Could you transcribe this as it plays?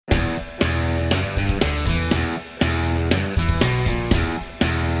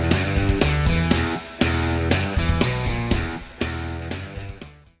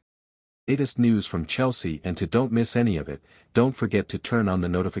latest news from Chelsea, and to don't miss any of it, don't forget to turn on the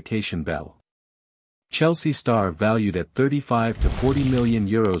notification bell. Chelsea star valued at 35 to 40 million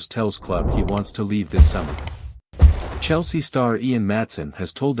euros tells club he wants to leave this summer. Chelsea star Ian Maatsen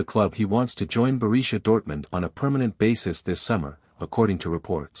has told the club he wants to join Borussia Dortmund on a permanent basis this summer, according to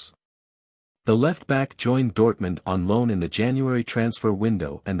reports. The left-back joined Dortmund on loan in the January transfer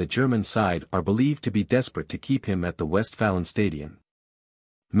window, and the German side are believed to be desperate to keep him at the Westfalenstadion.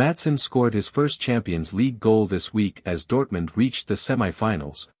 Maatsen scored his first Champions League goal this week as Dortmund reached the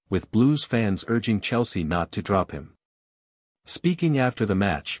semi-finals, with Blues fans urging Chelsea not to drop him. Speaking after the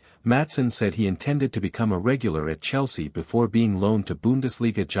match, Maatsen said he intended to become a regular at Chelsea before being loaned to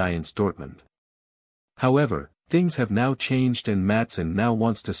Bundesliga giants Dortmund. However, things have now changed and Maatsen now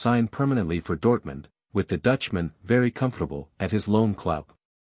wants to sign permanently for Dortmund, with the Dutchman very comfortable at his loan club.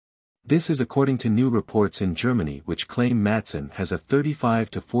 This is according to new reports in Germany which claim Maatsen has a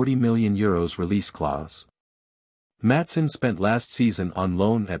 35 to 40 million euros release clause. Maatsen spent last season on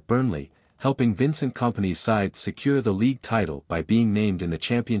loan at Burnley, helping Vincent Kompany's side secure the league title by being named in the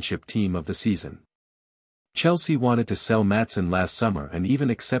championship team of the season. Chelsea wanted to sell Maatsen last summer and even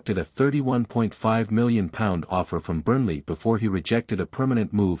accepted a £31.5 million offer from Burnley before he rejected a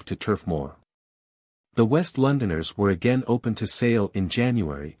permanent move to Turf Moor. The West Londoners were again open to sale in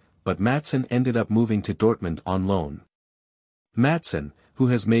January, but Maatsen ended up moving to Dortmund on loan. Maatsen, who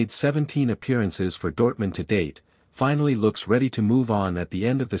has made 17 appearances for Dortmund to date, finally looks ready to move on at the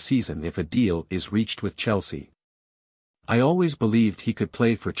end of the season if a deal is reached with Chelsea. "I always believed he could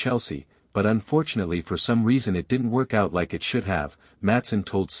play for Chelsea, but unfortunately for some reason it didn't work out like it should have," Maatsen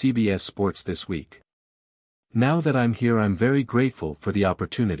told CBS Sports this week. "Now that I'm here I'm very grateful for the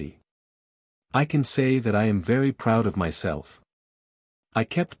opportunity. I can say that I am very proud of myself. I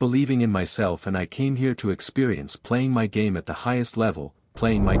kept believing in myself and I came here to experience playing my game at the highest level,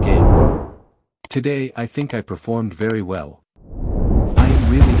 playing my game. Today I think I performed very well. I am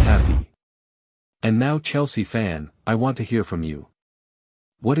really happy. And now Chelsea fan, I want to hear from you.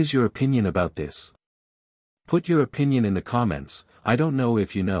 What is your opinion about this? Put your opinion in the comments. I don't know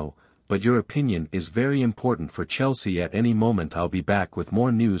if you know, but your opinion is very important for Chelsea. At any moment I'll be back with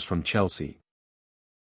more news from Chelsea.